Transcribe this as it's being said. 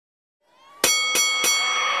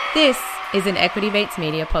This is an Equity Mates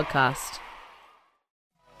Media podcast.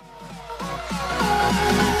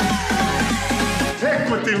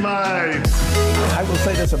 Equity Mates! I will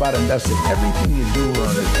say this about investing. Everything you do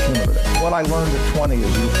learn is cumulative. What I learned at 20 is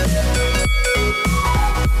useful.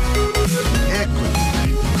 Equity.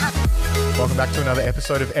 Welcome back to another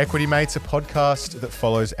episode of Equity Mates, a podcast that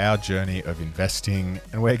follows our journey of investing,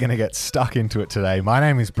 and we're going to get stuck into it today. My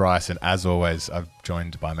name is Bryce, and as always, I'm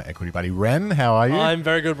joined by my equity buddy, Ren. How are you? I'm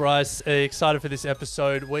very good, Bryce. Excited for this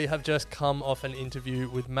episode. We have just come off an interview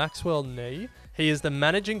with Maxwell Nee. He is the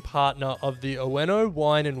managing partner of the OENO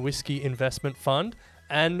Wine and Whiskey Investment Fund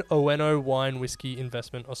and OENO Wine Whiskey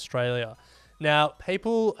Investment Australia. Now,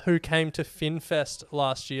 people who came to FinFest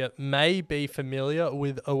last year may be familiar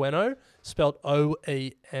with OENO, spelled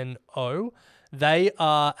O-E-N-O. They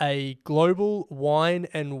are a global wine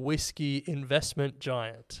and whiskey investment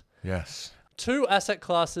giant. Yes. Two asset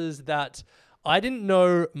classes that I didn't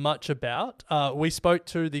know much about. We spoke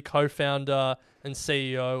to the co-founder and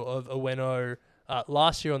CEO of OENO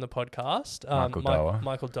last year on the podcast,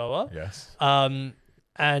 Michael Doa. Yes.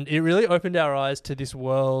 And it really opened our eyes to this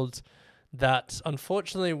world that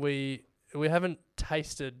unfortunately we haven't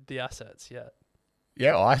tasted the assets yet.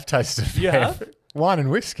 Yeah, I've tasted You have? wine and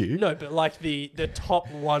whiskey. No, but like the top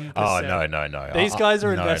 1%. Oh, no. These guys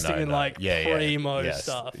are No, investing no, in no. like primo Yes.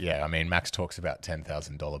 stuff. Yeah, I mean, Max talks about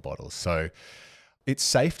 $10,000 bottles. So it's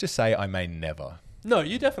safe to say I may never. No,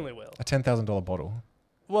 you definitely will. A $10,000 bottle?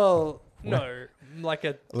 Well, no, like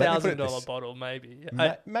a Let me put it $1,000 this- bottle maybe.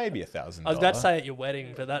 Maybe $1,000. I was about to say at your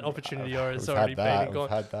wedding, but that opportunity has already been and gone. We've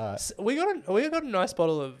had that. We got a nice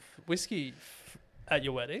bottle of whiskey at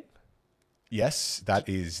your wedding. Yes, that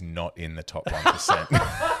is not in the top 1%.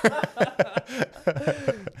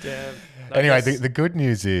 Damn. Anyway, the good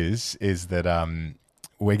news is that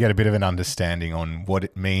we get a bit of an understanding on what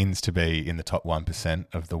it means to be in the top 1%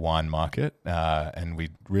 of the wine market, and we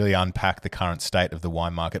really unpack the current state of the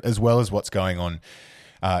wine market as well as what's going on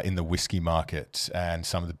in the whiskey market and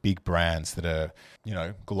some of the big brands that are,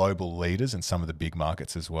 global leaders in some of the big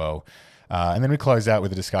markets as well. And then we close out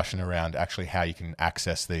with a discussion around actually how you can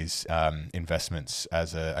access these investments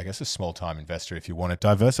as a small-time investor if you want to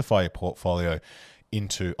diversify your portfolio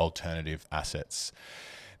into alternative assets.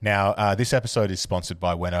 Now, this episode is sponsored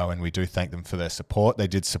by OENO, and we do thank them for their support. They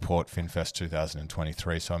did support FinFest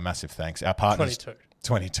 2023, so a massive thanks. Our partners...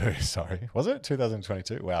 22, sorry. Was it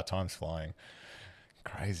 2022? Wow, time's flying.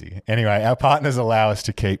 Crazy. Anyway, our partners allow us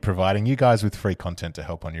to keep providing you guys with free content to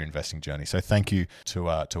help on your investing journey. So thank you to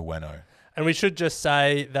OENO. And we should just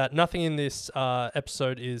say that nothing in this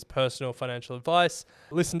episode is personal financial advice.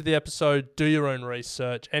 Listen to the episode, do your own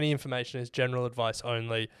research. Any information is general advice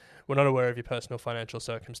only. We're not aware of your personal financial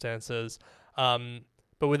circumstances.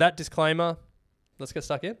 But with that disclaimer, let's get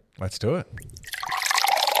stuck in. Let's do it.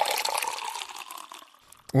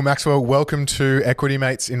 Well, Maxwell, welcome to Equity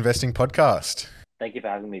Mates Investing Podcast. Thank you for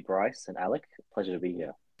having me, Bryce and Alec. Pleasure to be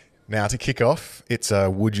here. Now, to kick off, it's a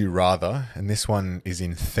Would You Rather, and this one is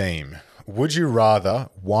in theme. Would you rather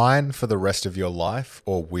wine for the rest of your life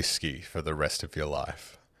or whiskey for the rest of your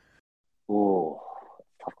life? Ooh,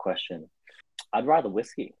 tough question. I'd rather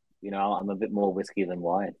whiskey. I'm a bit more whiskey than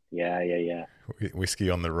wine. Yeah.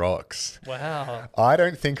 Whiskey on the rocks. Wow. I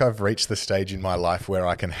don't think I've reached the stage in my life where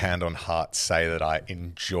I can hand on heart say that I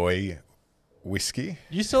enjoy whiskey.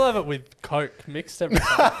 You still have it with Coke mixed every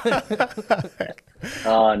time.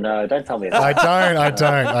 Oh, no, don't tell me that. I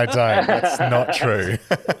don't. That's not true.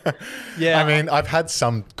 Yeah. I mean, I've had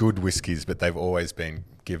some good whiskies, but they've always been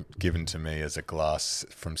given to me as a glass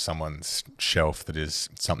from someone's shelf that is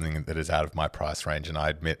something that is out of my price range. And I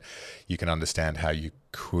admit you can understand how you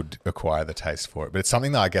could acquire the taste for it. But it's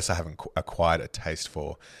something that I guess I haven't acquired a taste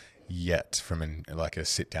for yet from a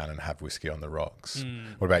sit down and have whiskey on the rocks.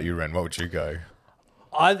 What about you, Ren? What would you go?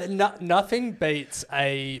 Nothing beats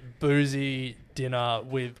a boozy dinner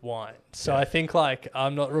with wine. So I think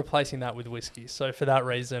I'm not replacing that with whiskey. So for that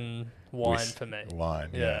reason, wine for me.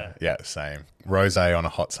 Wine, yeah, same. Rosé on a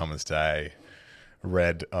hot summer's day,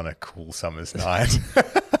 red on a cool summer's night.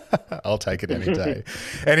 I'll take it any day.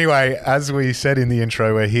 Anyway, as we said in the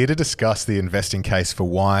intro, we're here to discuss the investing case for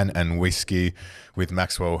wine and whiskey with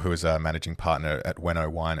Maxwell, who is a managing partner at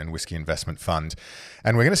OENO Wine and Whiskey Investment Fund.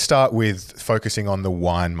 And we're going to start with focusing on the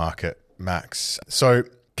wine market, Max. So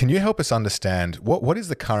can you help us understand what is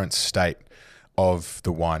the current state of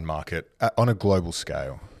the wine market on a global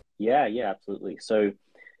scale? Yeah, absolutely. So,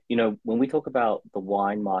 when we talk about the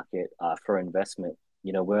wine market for investment,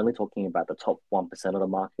 we're only talking about the top 1% of the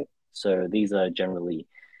market. So these are generally,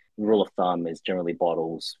 rule of thumb is generally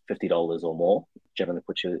bottles $50 or more, generally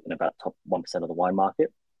puts you in about top 1% of the wine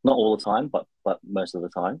market. not all the time, but most of the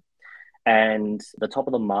time. And the top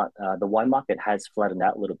of the wine market has flattened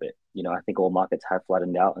out a little bit. I think all markets have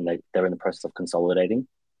flattened out, and they're in the process of consolidating,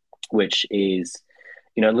 which is,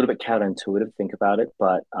 a little bit counterintuitive to think about it,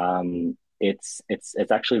 but it's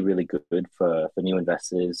actually really good for new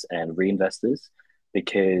investors and reinvestors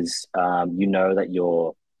because that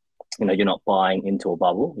you're not buying into a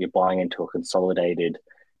bubble, you're buying into a consolidated,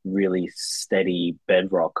 really steady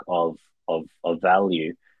bedrock of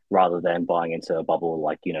value rather than buying into a bubble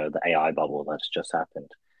like, the AI bubble that's just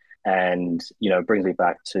happened. And, it brings me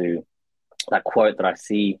back to that quote that I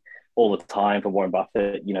see all the time from Warren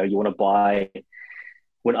Buffett. You want to buy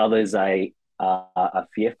when others are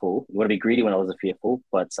fearful. You want to be greedy when others are fearful,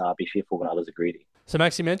 but be fearful when others are greedy. So,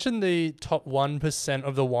 Max, you mentioned the top 1%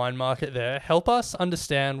 of the wine market there. Help us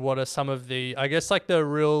understand what are some of the, I guess, like the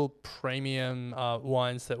real premium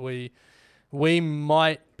wines that we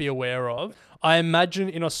might be aware of. I imagine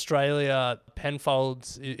in Australia,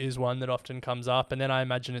 Penfolds is one that often comes up, and then I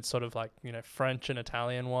imagine it's sort of like, French and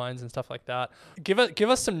Italian wines and stuff like that. Give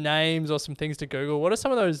us some names or some things to Google. What are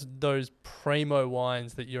some of those primo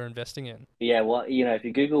wines that you're investing in? Yeah, well, if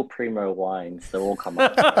you Google primo wines, they'll all come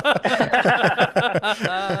up.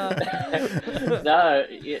 No,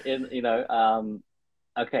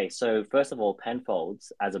 okay. So first of all,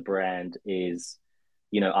 Penfolds as a brand is,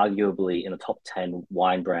 arguably in the top 10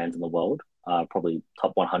 wine brands in the world. Probably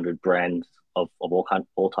top 100 brands of all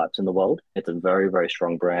types in the world. It's a very, very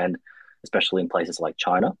strong brand, especially in places like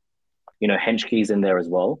China. Henschke's in there as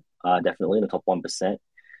well, definitely in the top 1%.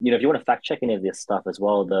 If you want to fact check any of this stuff as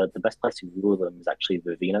well, the best place to Google them is actually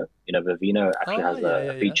Vivino. Vivino actually has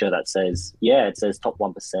a feature that says, it says top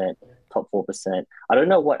 1%, top 4%. I don't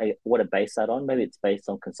know what to base that on. Maybe it's based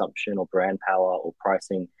on consumption or brand power or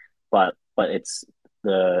pricing, but it's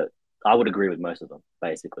I would agree with most of them,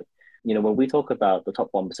 basically. When we talk about the top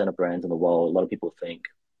 1% of brands in the world, a lot of people think,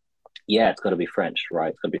 it's got to be French, right?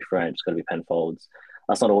 It's got to be French, it's got to be Penfolds.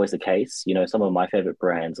 That's not always the case. Some of my favorite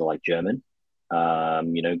brands are like German,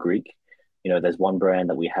 Greek. There's one brand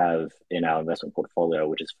that we have in our investment portfolio,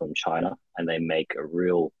 which is from China, and they make a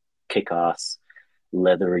real kick-ass,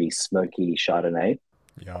 leathery, smoky Chardonnay.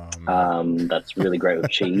 Yum. That's really great with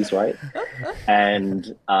cheese, right?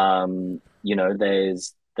 And,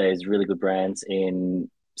 there's really good brands in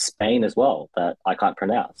Spain as well that I can't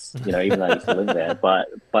pronounce, even though I used to live there. But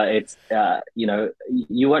it's,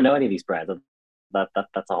 you won't know any of these brands. That's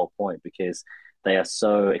the whole point, because they are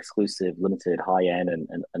so exclusive, limited, high end,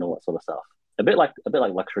 and all that sort of stuff. A bit like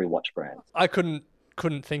luxury watch brands. I couldn't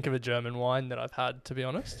think of a German wine that I've had, to be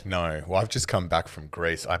honest. No, well, I've just come back from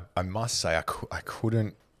Greece. I must say I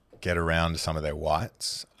couldn't get around some of their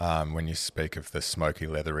whites. When you speak of the smoky,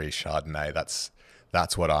 leathery Chardonnay,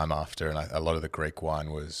 that's what I'm after. And a lot of the Greek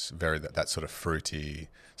wine was very that sort of fruity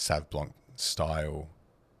Sauv Blanc style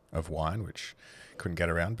of wine, which couldn't get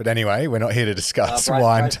around. But anyway, we're not here to discuss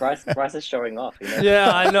wine. Bryce is showing off.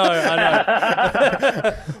 Yeah, I know.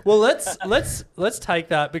 Well, let's take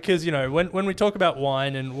that, because when we talk about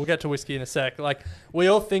wine, and we'll get to whiskey in a sec, like we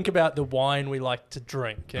all think about the wine we like to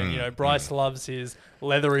drink, and Bryce loves his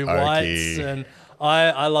leathery whites, and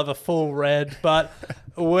I love a full red. But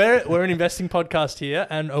we're an investing podcast here,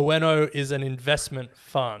 and OENO is an investment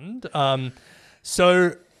fund.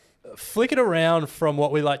 So flick it around from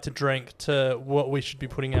what we like to drink to what we should be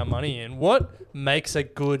putting our money in. What makes a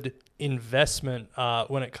good investment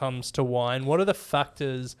when it comes to wine? What are the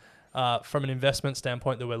factors from an investment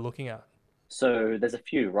standpoint that we're looking at? So there's a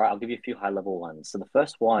few, right? I'll give you a few high-level ones. So the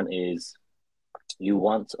first one is you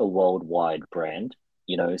want a worldwide brand.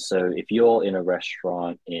 So if you're in a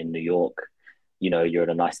restaurant in New York, you're at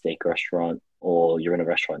a nice steak restaurant, or you're in a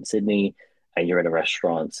restaurant in Sydney, and you're in a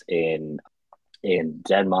restaurant in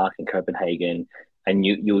Denmark, in Copenhagen, and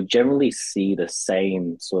you'll generally see the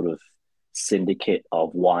same sort of syndicate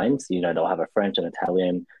of wines. They'll have a French, an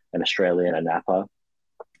Italian, an Australian, a Napa.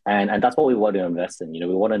 And that's what we want to invest in. We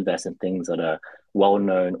want to invest in things that are well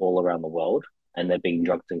known all around the world, and they're being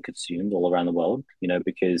drugged and consumed all around the world,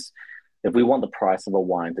 because if we want the price of a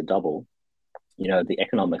wine to double, the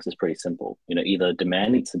economics is pretty simple. Either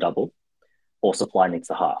demand needs to double or supply needs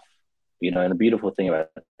to half. And the beautiful thing about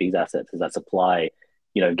these assets is that supply,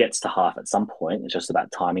 gets to half at some point. It's just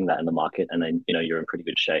about timing that in the market, and then, you're in pretty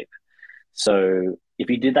good shape. So if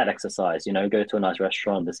you did that exercise, go to a nice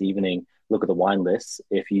restaurant this evening, look at the wine lists.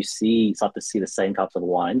 If you start to see the same types of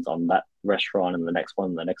wines on that restaurant and the next one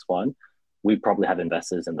and the next one, we probably have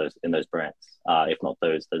investors in those brands, if not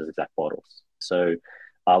those exact bottles. So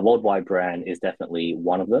a worldwide brand is definitely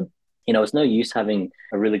one of them. It's no use having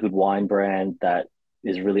a really good wine brand that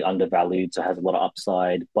is really undervalued, so has a lot of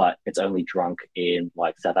upside, but it's only drunk in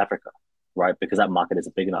like South Africa, right? Because that market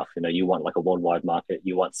isn't big enough. You want like a worldwide market.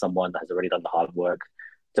 You want someone that has already done the hard work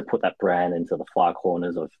to put that brand into the far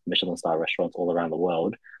corners of Michelin star restaurants all around the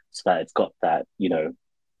world, so that it's got that,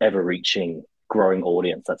 ever-reaching, growing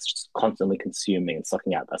audience that's just constantly consuming and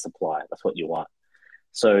sucking out that supply. That's what you want.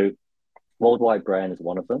 So worldwide brand is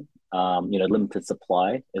one of them. Limited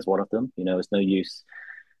supply is one of them. It's no use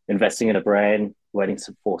investing in a brand, waiting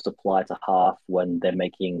for supply to half when they're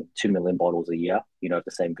making 2 million bottles a year, of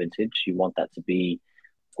the same vintage. You want that to be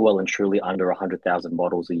well and truly under 100,000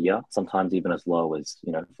 bottles a year, sometimes even as low as,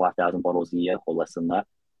 5,000 bottles a year or less than that.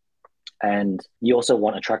 And you also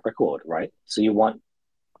want a track record, right? So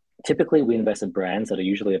typically we invest in brands that are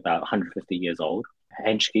usually about 150 years old.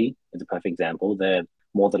 Henschke is a perfect example. They're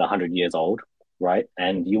more than 100 years old, right?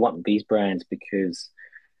 And you want these brands because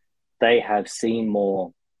they have seen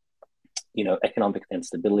more, economic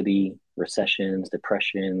instability, recessions,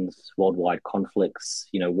 depressions, worldwide conflicts,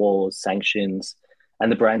 wars, sanctions, and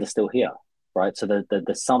the brands are still here, right? So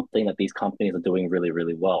there's something that these companies are doing really,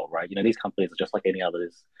 really well, right? These companies are just like any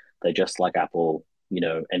others. They're just like Apple,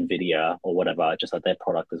 Nvidia or whatever, just like their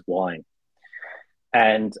product is wine.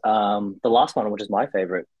 And the last one, which is my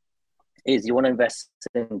favorite, is you want to invest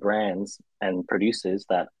in brands and producers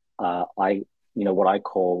that what I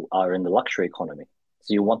call are in the luxury economy.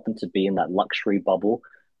 So you want them to be in that luxury bubble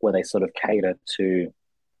where they sort of cater to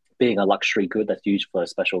being a luxury good that's used for a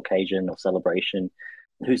special occasion or celebration.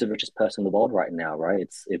 Who's the richest person in the world right now, right?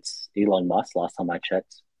 It's Elon Musk, last time I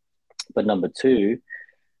checked. But number two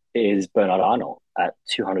is Bernard Arnault at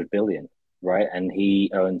 200 billion, right? And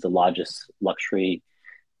he owns the largest luxury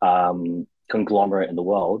conglomerate in the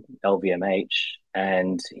world, LVMH,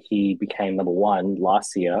 and he became number one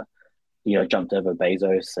last year, jumped over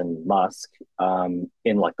Bezos and Musk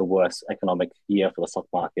in like the worst economic year for the stock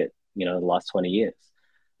market, in the last 20 years.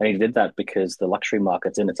 And he did that because the luxury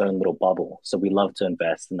market's in its own little bubble. So we love to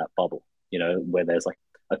invest in that bubble, where there's like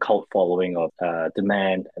a cult following of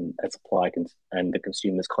demand and supply, and the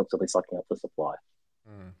consumers constantly sucking up the supply.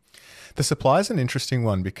 The supply is an interesting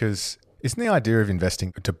one because isn't the idea of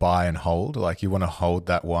investing to buy and hold? Like you want to hold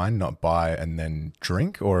that wine, not buy and then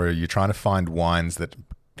drink? Or are you trying to find wines that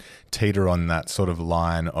teeter on that sort of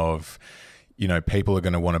line of, people are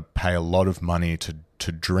going to want to pay a lot of money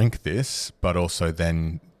to drink this, but also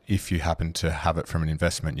then if you happen to have it from an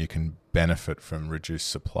investment, you can benefit from reduced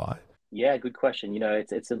supply? Yeah, good question.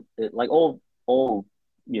 It's like all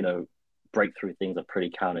breakthrough things are pretty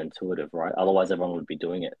counterintuitive, right? Otherwise, everyone would be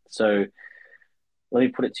doing it. So let me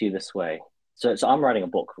put it to you this way. So I'm writing a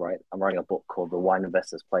book, right? I'm writing a book called The Wine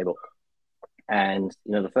Investor's Playbook. And,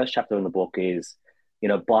 the first chapter in the book is,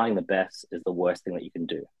 buying the best is the worst thing that you can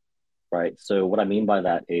do, right? So what I mean by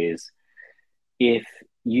that is if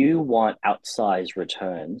you want outsized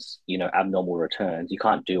returns, abnormal returns, you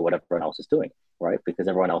can't do what everyone else is doing, right? Because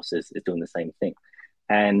everyone else is doing the same thing.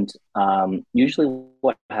 And usually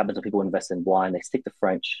what happens when people invest in wine, they stick to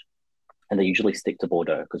French and they usually stick to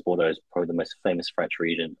Bordeaux because Bordeaux is probably the most famous French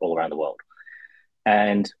region all around the world.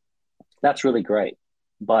 And that's really great.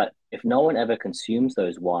 But if no one ever consumes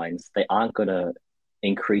those wines, they aren't going to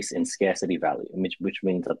increase in scarcity value, which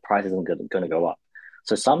means the price isn't going to go up.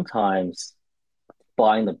 So sometimes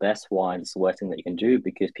buying the best wine is the worst thing that you can do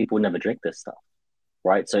because people never drink this stuff,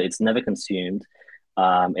 right? So it's never consumed.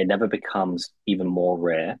 It never becomes even more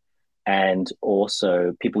rare. And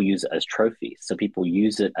also people use it as trophies. So people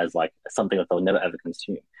use it as like something that they'll never ever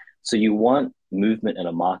consume. So you want movement in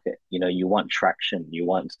a market, you want traction, you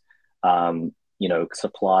want,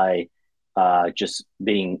 supply just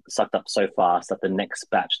being sucked up so fast that the next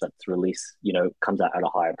batch that's released, comes out at a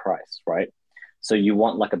higher price, right? So you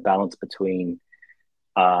want like a balance between,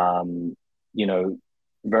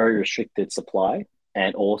 very restricted supply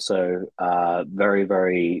and also very,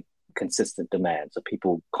 very consistent demand. So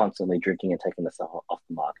people constantly drinking and taking this off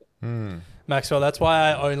the market. Maxwell, that's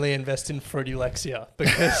why I only invest in Fruity Lexia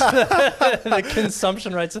because the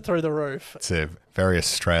consumption rates are through the roof. It's a very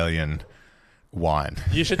Australian wine.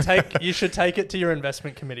 You should take it to your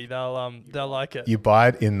investment committee. They'll like it. You buy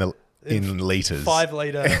it in liters, 5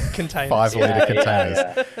 litre containers. 5 litre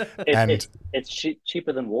containers. And it's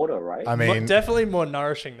cheaper than water, right? I mean, definitely more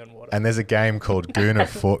nourishing than water. And there's a game called Goon of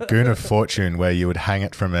Fortune where you would hang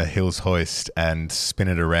it from a hill's hoist and spin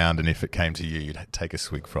it around, and if it came to you, you'd take a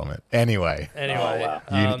swig from it. Anyway, oh,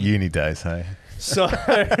 wow. Uni days, hey. So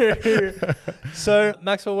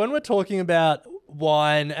Maxwell, when we're talking about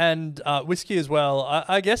wine and whiskey as well,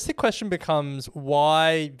 I guess the question becomes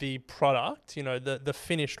why the product, the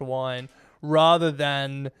finished wine, rather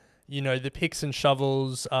than the picks and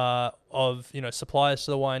shovels of, suppliers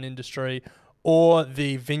to the wine industry or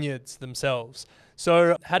the vineyards themselves.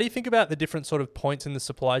 So how do you think about the different sort of points in the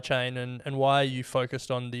supply chain and why are you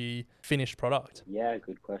focused on the finished product? Yeah,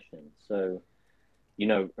 good question. So,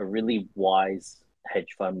 a really wise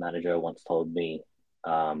hedge fund manager once told me,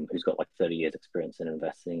 who's got like 30 years experience in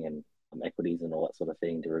investing in equities and all that sort of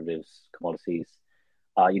thing, derivatives, commodities,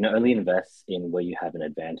 only invest in where you have an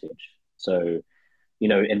advantage. So,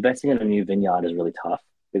 investing in a new vineyard is really tough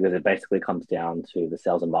because it basically comes down to the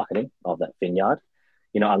sales and marketing of that vineyard.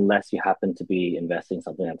 Unless you happen to be investing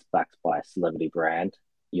something that's backed by a celebrity brand,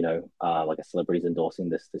 like a celebrity's endorsing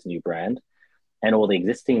this new brand. And all the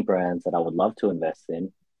existing brands that I would love to invest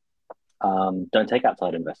in don't take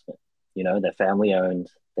outside investment. They're family owned.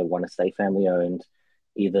 They want to stay family owned.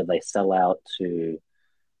 Either they sell out to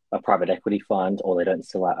a private equity fund or they don't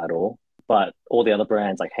sell out at all. But all the other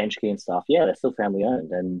brands like Henschke and stuff, yeah, they're still family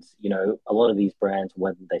owned. And, a lot of these brands,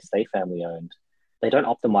 whether they stay family owned, they don't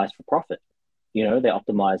optimize for profit. They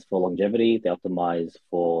optimize for longevity. They optimize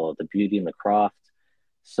for the beauty and the craft.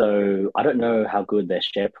 So I don't know how good their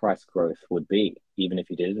share price growth would be, even if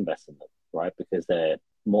you did invest in them, right? Because they're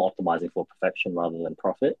more optimizing for perfection rather than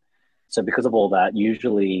profit. So because of all that,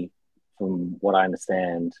 usually from what I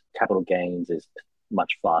understand, capital gains is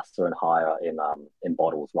much faster and higher in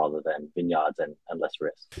bottles rather than vineyards and less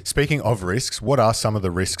risk. Speaking of risks, what are some of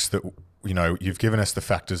the risks that, you've given us the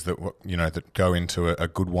factors that, that go into a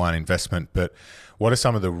good wine investment, but what are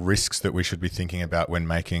some of the risks that we should be thinking about when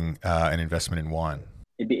making an investment in wine?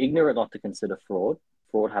 It'd be ignorant not to consider fraud.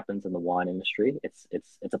 Fraud happens in the wine industry. It's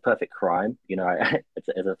a perfect crime. It's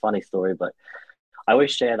a funny story, but I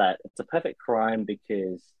always share that it's a perfect crime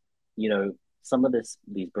because, some of these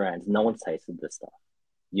brands, no one's tasted this stuff.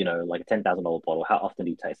 Like a $10,000 bottle. How often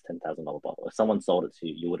do you taste a $10,000 bottle? If someone sold it to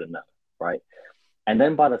you, you wouldn't know, right? And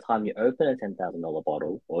then by the time you open a $10,000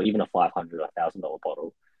 bottle or even a $500 or $1,000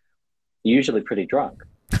 bottle, you're usually pretty drunk.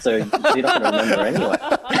 So you're not going to remember anyway.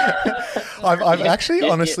 I've actually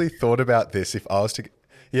honestly thought about this.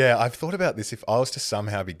 I've thought about this. If I was to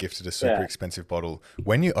somehow be gifted a super expensive bottle,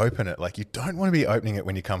 when you open it, like you don't want to be opening it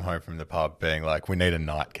when you come home from the pub being like, we need a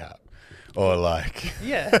nightcap. Or like,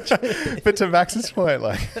 yeah, but to Max's point,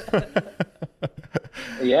 like,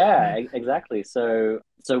 yeah, exactly. So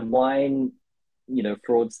wine,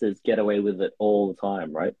 fraudsters get away with it all the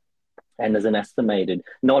time, right? And there's an estimated,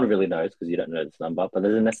 no one really knows because you don't know this number, but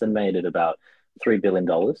there's an estimated about $3 billion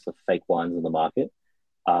of fake wines in the market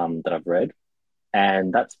that I've read.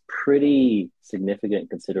 And that's pretty significant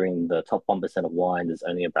considering the top 1% of wine is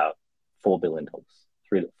only about $4 billion,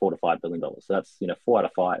 $4 to $5 billion. So that's, 4 out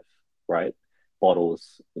of 5. Right,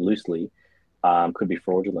 bottles loosely could be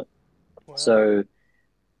fraudulent. Wow. So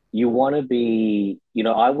you want to be,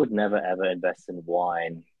 I would never ever invest in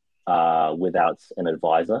wine without an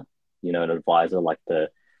advisor. An advisor like the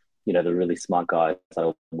really smart guys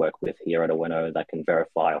I work with here at OENO that can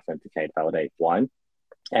verify, authenticate, validate wine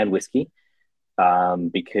and whiskey,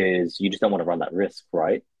 because you just don't want to run that risk,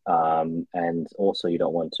 right? And also you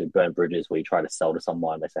don't want to burn bridges where you try to sell to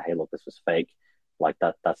someone. They say, hey, look, this was fake. Like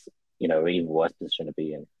that's an even worse position to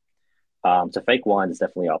be in. So fake wine is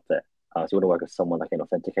definitely up there. So you want to work with someone that can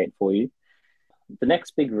authenticate for you. The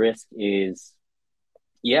next big risk is,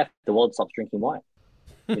 the world stops drinking wine.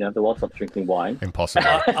 If the world stops drinking wine.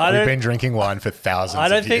 Impossible. We've been drinking wine for thousands of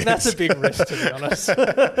years. I don't think that's a big risk, to be honest.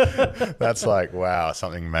 That's like, wow,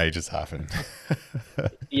 something major's happened.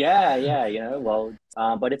 But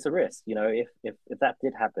it's a risk. If that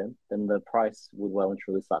did happen, then the price would well and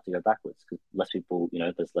truly start to go backwards because less people,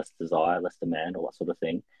 there's less desire, less demand, all that sort of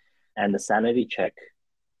thing. And the sanity check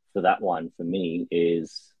for that one, for me,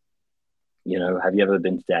 is, have you ever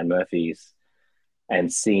been to Dan Murphy's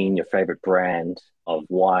and seen your favorite brand of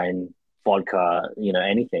wine, vodka,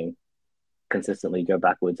 anything consistently go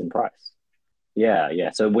backwards in price?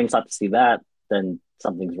 Yeah. So when you start to see that, then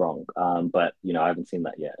something's wrong. But, I haven't seen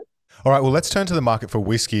that yet. All right, well, let's turn to the market for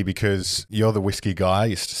whiskey because you're the whiskey guy.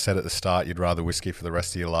 You said at the start you'd rather whiskey for the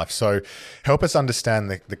rest of your life. So help us understand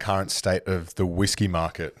the current state of the whiskey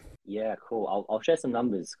market. Yeah, cool. I'll share some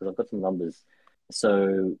numbers because I've got some numbers.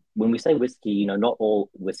 So when we say whiskey, not all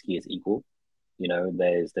whiskey is equal.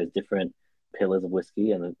 There's different pillars of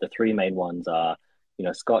whiskey, and the three main ones are,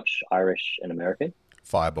 Scotch, Irish, and American.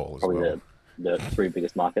 Fireball as probably well. The three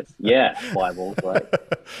biggest markets. Yeah, Fireballs, right?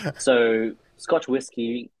 So Scotch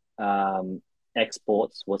whiskey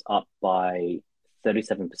exports was up by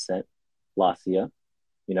 37% last year,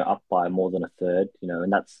 up by more than a third,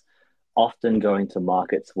 and that's often going to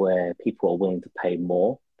markets where people are willing to pay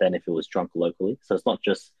more than if it was drunk locally. So it's not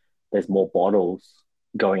just there's more bottles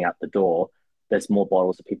going out the door, there's more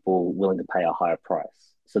bottles of people willing to pay a higher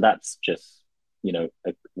price. So that's just,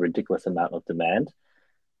 a ridiculous amount of demand.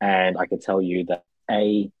 And I can tell you that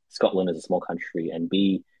A, Scotland is a small country, and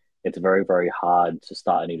B, it's very, very hard to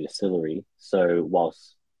start a new distillery. So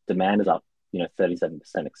whilst demand is up, 37%,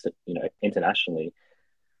 internationally,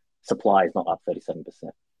 supply is not up 37%,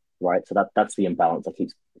 right? So that's the imbalance that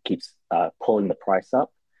keeps pulling the price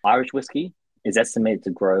up. Irish whiskey is estimated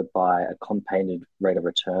to grow by a compounded rate of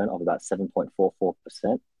return of about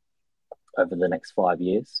 7.44% over the next 5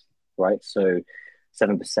 years, right? So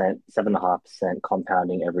 7%, 7.5%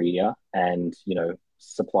 compounding every year, and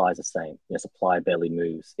supply is the same. Supply barely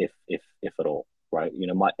moves, if at all, right?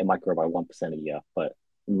 It might grow by 1% a year, but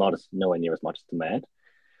nowhere near as much as demand.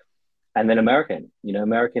 And then American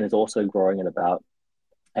is also growing at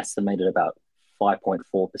estimated about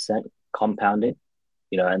 5.4% compounding,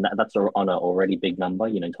 and that's on an already big number,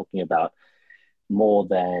 talking about more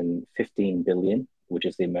than 15 billion, which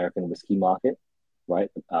is the American whiskey market, right?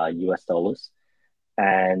 US dollars.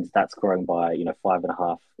 And that's growing by,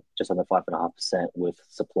 5.5, just under 5.5%, with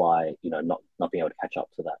supply, not being able to catch up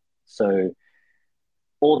to that. So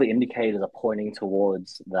all the indicators are pointing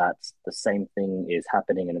towards that the same thing is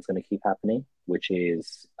happening, and it's going to keep happening, which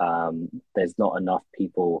is there's not enough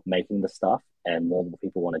people making the stuff, and more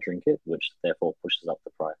people want to drink it, which therefore pushes up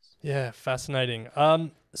the price. Yeah, fascinating.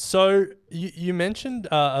 So you mentioned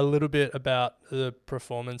a little bit about the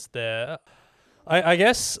performance there. I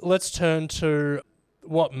guess let's turn to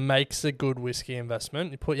what makes a good whiskey investment.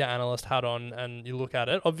 You put your analyst hat on and you look at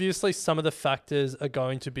it. Obviously, some of the factors are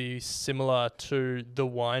going to be similar to the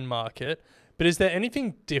wine market, but is there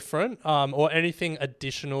anything different or anything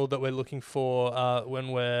additional that we're looking for when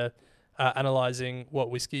we're analysing what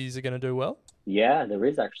whiskies are going to do well? Yeah, there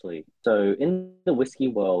is actually. So in the whiskey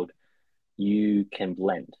world, you can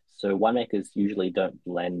blend. So winemakers usually don't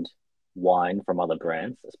blend wine from other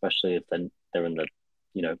brands, especially if they're in the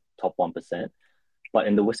top 1%. But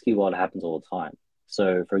in the whiskey world, it happens all the time.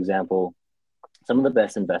 So, for example, some of the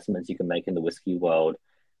best investments you can make in the whiskey world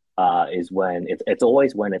is when it's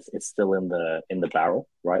always when it's still in the barrel,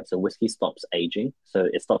 right? So whiskey stops aging, so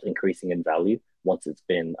it stops increasing in value once it's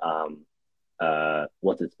been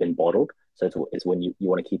bottled. So it's when you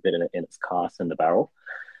want to keep it in its cask in the barrel.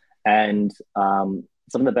 And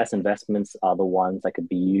some of the best investments are the ones that could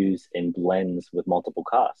be used in blends with multiple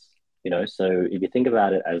casks. So if you think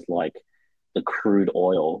about it as like the crude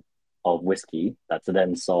oil of whiskey that's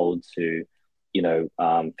then sold to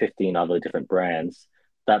 15 other different brands,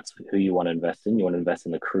 that's who you want to invest in. You want to invest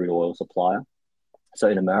in the crude oil supplier. So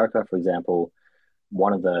in America, for example,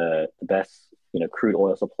 one of the best crude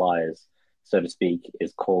oil suppliers, so to speak,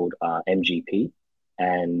 is called MGP,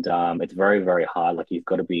 and it's very, very hard. Like, you've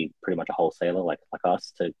got to be pretty much a wholesaler like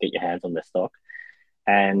us to get your hands on their stock.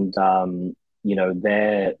 And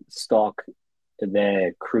their stock,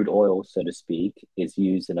 their crude oil, so to speak, is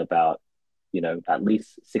used in about at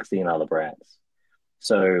least 16 other brands.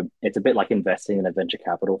 So it's a bit like investing in a venture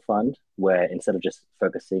capital fund, where instead of just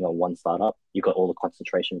focusing on one startup, you've got all the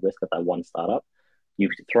concentration risk of that one startup. You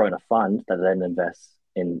throw in a fund that then invests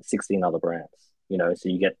in 16 other brands, so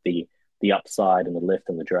you get the upside and the lift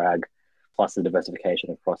and the drag, plus the diversification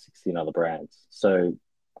across 16 other brands. So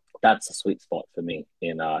that's a sweet spot for me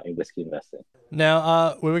in whiskey investing.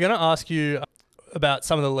 Now, we were going to ask you about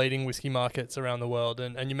some of the leading whiskey markets around the world,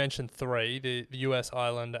 and you mentioned three, the US,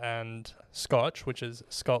 Ireland, and Scotch, which is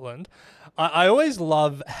Scotland. I always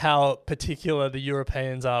love how particular the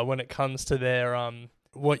Europeans are when it comes to their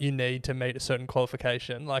what you need to meet a certain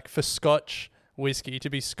qualification. Like, for Scotch whiskey to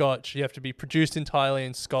be Scotch, you have to be produced entirely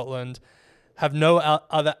in Scotland, have no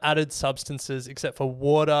other added substances except for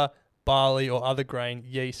water, barley, or other grain,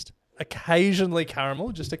 yeast, occasionally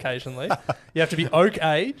caramel, just occasionally. You have to be oak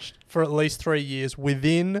aged for at least 3 years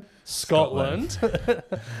within Scotland.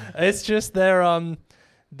 It's just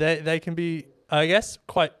they can be, I guess,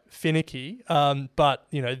 quite finicky, but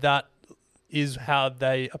that is how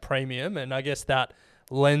they are premium, and I guess that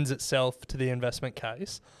lends itself to the investment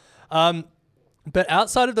case. But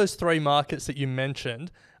outside of those three markets that you mentioned,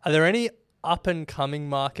 are there any up-and-coming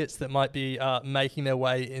markets that might be making their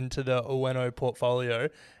way into the OENO portfolio?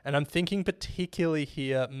 And I'm thinking particularly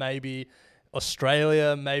here, maybe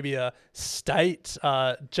Australia, maybe a state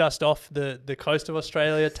just off the coast of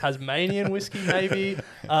Australia, Tasmanian whiskey maybe.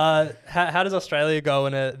 How does Australia go,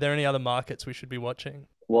 and are there any other markets we should be watching?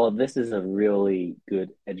 Well, this is a really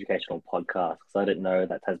good educational podcast, because I didn't know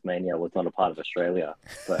that Tasmania was not a part of Australia.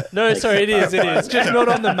 But no, sorry, it is. Just not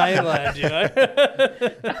on the mainland,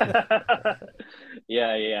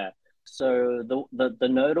 Yeah. So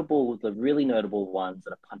the really notable ones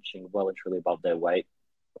that are punching well and truly above their weight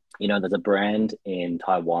There's a brand in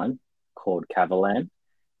Taiwan called Cavalan.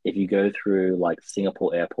 If you go through like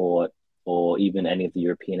Singapore airport or even any of the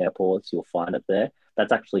European airports, you'll find it there.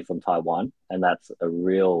 That's actually from Taiwan, and that's a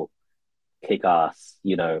real kick-ass,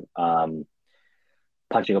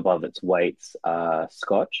 punching above its weight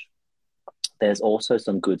scotch. There's also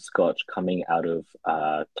some good scotch coming out of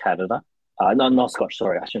Canada. No, not scotch,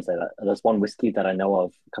 sorry, I shouldn't say that. There's one whiskey that I know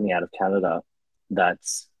of coming out of Canada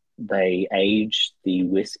that's they age the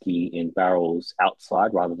whiskey in barrels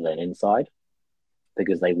outside rather than inside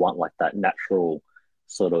because they want like that natural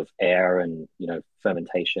sort of air and,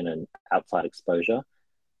 fermentation and outside exposure.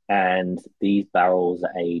 And these barrels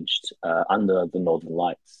are aged under the Northern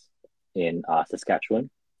Lights in Saskatchewan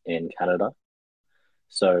in Canada.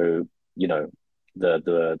 So,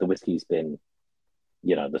 the whiskey's been,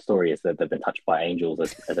 the story is that they've been touched by angels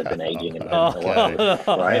as they've been aging and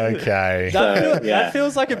right? Okay. That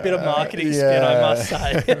feels like a bit of marketing spin, I must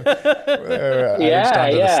say.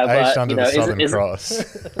 Aged under the Southern Cross.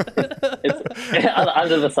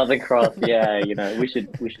 Under the Southern Cross, we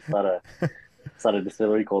should start a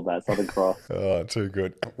distillery called that, Southern Cross. Oh, too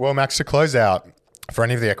good. Well, Max, to close out, for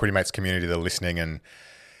any of the Equity Mates community that are listening, and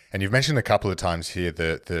you've mentioned a couple of times here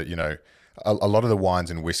that a lot of the wines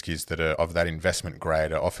and whiskies that are of that investment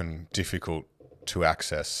grade are often difficult to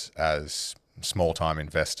access as small-time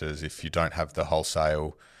investors if you don't have the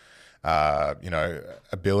wholesale,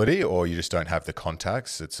 ability, or you just don't have the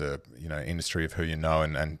contacts. It's a industry of who you know,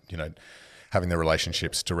 and having the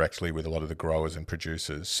relationships directly with a lot of the growers and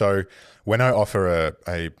producers. So when I offer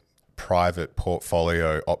a private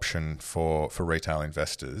portfolio option for retail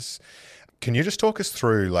investors, can you just talk us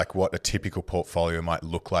through like what a typical portfolio might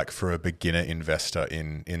look like for a beginner investor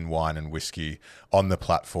in wine and whiskey on the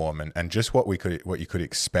platform, and just what you could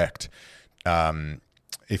expect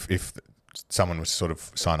if someone was to sort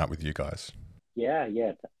of sign up with you guys? Yeah.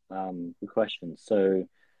 Good question. So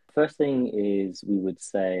first thing is we would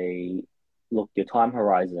say, look, your time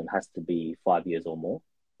horizon has to be 5 years or more.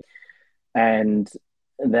 And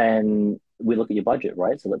then we look at your budget,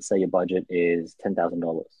 right? So let's say your budget is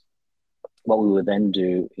 $10,000. What we would then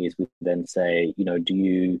do is we then say, do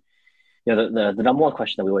you, the number one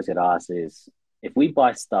question that we always get asked is, if we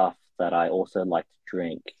buy stuff that I also like to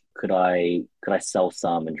drink, could I sell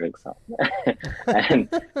some and drink some? and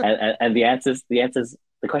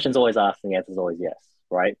the question's always asked, and the answer is always yes,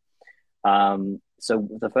 right? So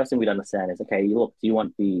the first thing we'd understand is, okay, look, do you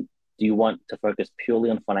want to focus purely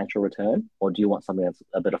on financial return, or do you want something that's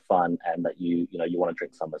a bit of fun and that you want to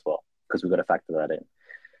drink some as well? Because we've got to factor that in.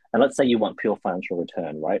 And let's say you want pure financial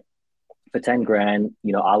return, right? For 10 grand,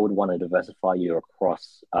 I would want to diversify you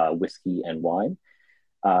across whiskey and wine,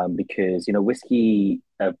 because, whiskey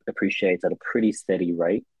appreciates at a pretty steady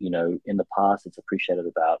rate. In the past, it's appreciated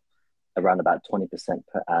around about 20%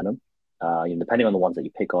 per annum, depending on the ones that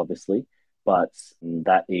you pick, obviously, but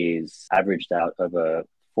that is averaged out over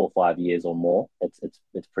 4 or 5 years or more. It's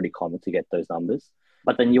pretty common to get those numbers.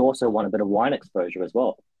 But then you also want a bit of wine exposure as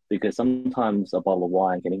well, because sometimes a bottle of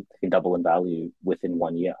wine can double in value within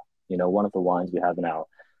 1 year. One of the wines we have in our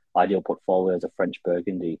ideal portfolio is a French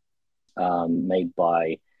Burgundy made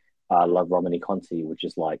by La Romani Conti, which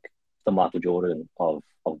is like the Michael Jordan of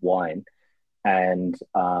wine. And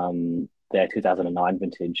their 2009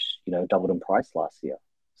 vintage, doubled in price last year.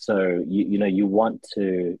 So you don't want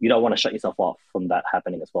to shut yourself off from that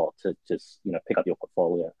happening as well, to just pick up your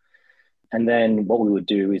portfolio. And then what we would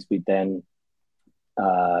do is we'd then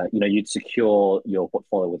you'd secure your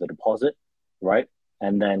portfolio with a deposit, right?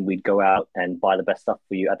 And then we'd go out and buy the best stuff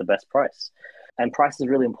for you at the best price. And price is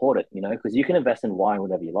really important, because you can invest in wine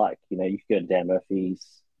whenever you like. You could go to Dan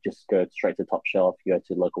Murphy's, just go straight to the top shelf. You go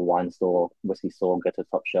to the local wine store, whiskey store, go to the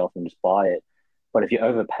top shelf and just buy it. But if you're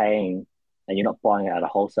overpaying and you're not buying it at a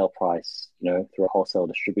wholesale price, through a wholesale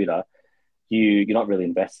distributor, you're not really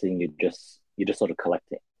investing. You're just sort of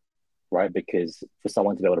collecting, right? Because for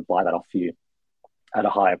someone to be able to buy that off you at a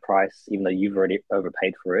higher price, even though you've already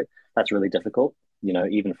overpaid for it, that's really difficult,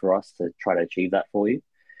 even for us to try to achieve that for you.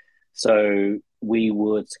 So we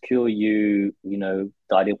would secure you, the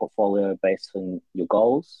ideal portfolio based on your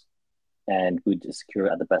goals, and we'd secure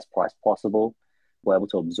it at the best price possible. We're able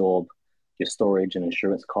to absorb your storage and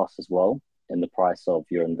insurance costs as well in the price of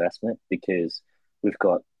your investment, because we've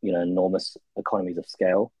got, enormous economies of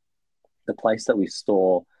scale. The place that we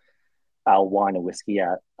store our wine and whiskey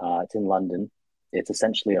at, it's in London. It's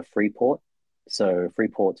essentially a free port. So free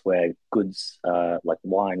ports where goods like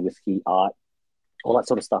wine, whiskey, art, all that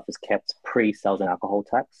sort of stuff is kept pre-sales and alcohol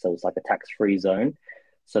tax. So it's like a tax-free zone,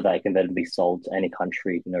 so that it can then be sold to any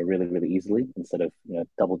country, really, really easily, instead of,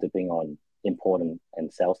 double dipping on import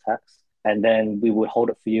and sales tax. and then we would hold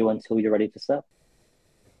it for you until you're ready to sell.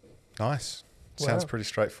 Nice. Wow. Sounds pretty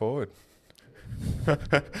straightforward.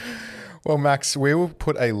 Well, Max, we will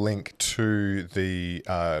put a link to the,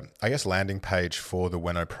 landing page for the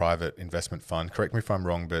OENO Private Investment Fund. Correct me if I'm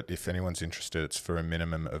wrong, but if anyone's interested, it's for a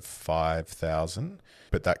minimum of 5,000.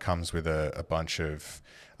 But that comes with a bunch of,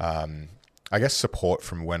 support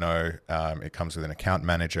from OENO. It comes with an account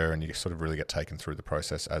manager, and you sort of really get taken through the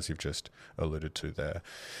process, as you've just alluded to there.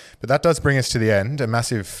 But that does bring us to the end. A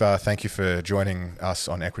massive thank you for joining us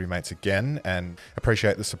on Equity Mates again, and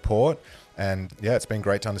appreciate the support. And yeah, it's been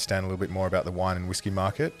great to understand a little bit more about the wine and whiskey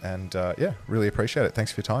market. And really appreciate it.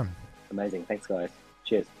 Thanks for your time. Amazing. Thanks, guys.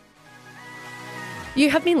 Cheers. You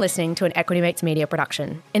have been listening to an Equity Mates Media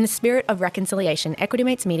production. In the spirit of reconciliation, Equity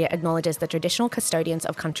Mates Media acknowledges the traditional custodians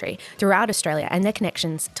of country throughout Australia and their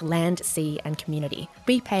connections to land, sea and community.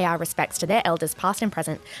 We pay our respects to their elders past and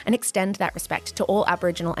present and extend that respect to all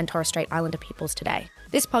Aboriginal and Torres Strait Islander peoples today.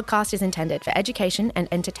 This podcast is intended for education and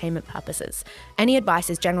entertainment purposes. Any advice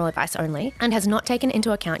is general advice only and has not taken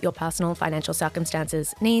into account your personal financial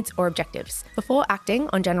circumstances, needs or objectives. Before acting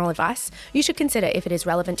on general advice, you should consider if it is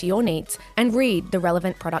relevant to your needs and read the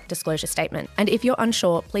relevant product disclosure statement. And if you're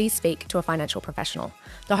unsure, please speak to a financial professional.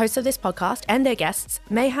 The hosts of this podcast and their guests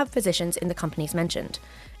may have positions in the companies mentioned.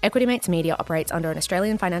 Equity Mates Media operates under an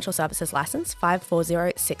Australian Financial Services Licence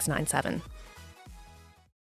 540697.